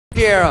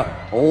here.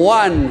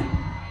 One,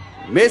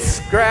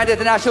 Miss Grand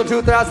International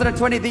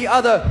 2020. The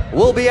other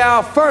will be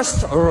our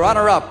first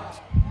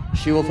runner-up.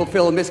 She will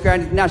fulfill Miss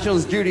Grand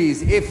International's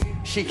duties. If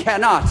she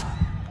cannot,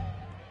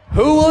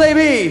 who will they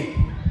be?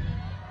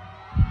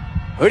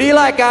 Who do you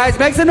like, guys?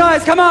 Make some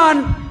noise, come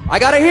on! I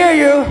gotta hear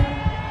you.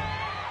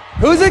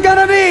 Who's it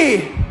gonna be?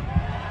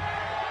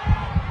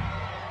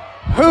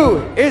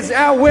 Who is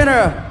our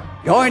winner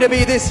going to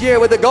be this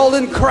year with the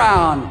Golden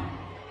Crown?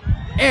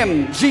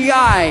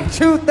 MGI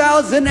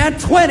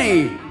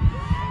 2020.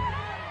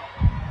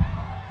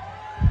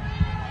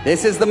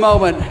 This is the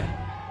moment.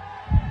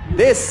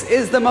 This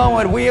is the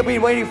moment we have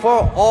been waiting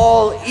for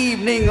all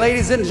evening,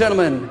 ladies and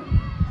gentlemen.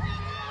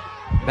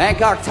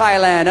 Bangkok,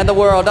 Thailand, and the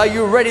world, are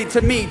you ready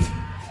to meet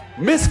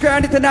Miss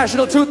Grand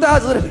International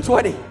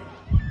 2020?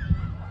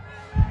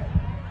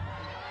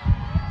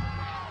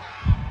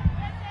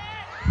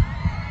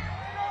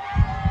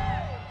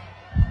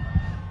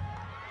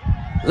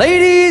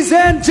 Ladies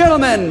and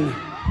gentlemen,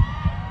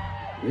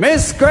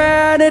 Miss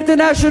Grand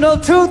International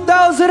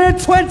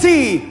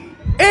 2020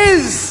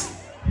 is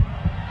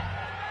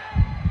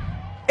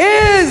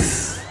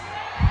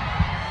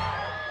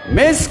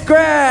Miss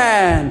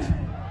Grand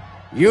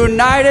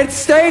United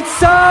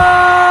States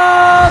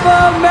of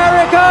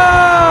America!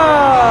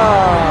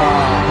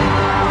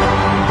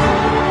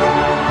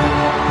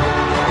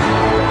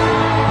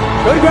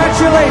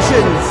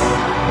 Congratulations!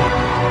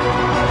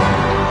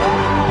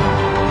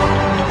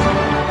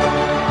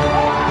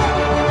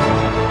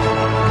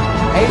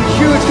 A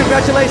huge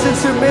congratulations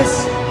to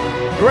Miss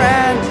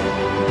Grand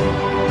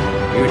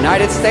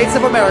United States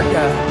of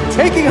America,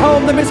 taking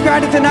home the Miss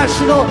Grand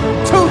International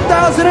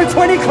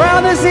 2020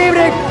 crown this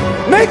evening.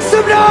 Make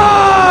some noise!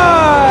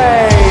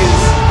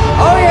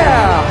 Oh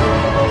yeah!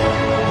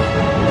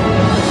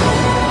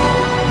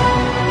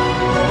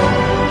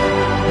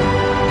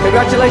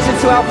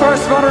 Congratulations to our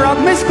first runner-up,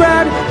 Miss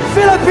Grand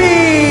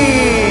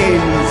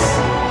Philippines!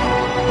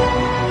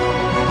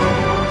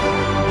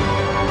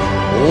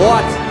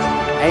 What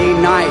a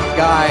night,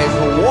 guys.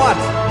 What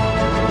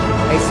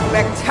a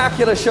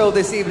spectacular show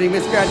this evening,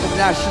 Miss Grand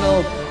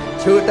International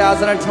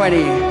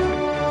 2020.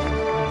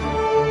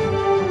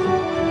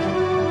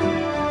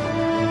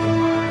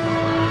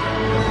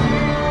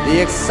 The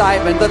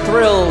excitement, the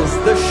thrills,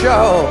 the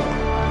show.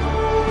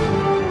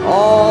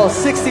 All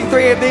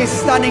 63 of these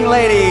stunning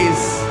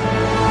ladies.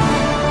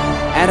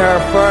 And her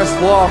first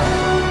walk.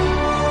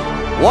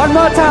 One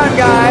more time,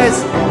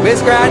 guys.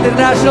 Miss Grand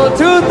International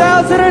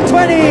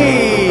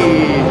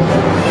 2020.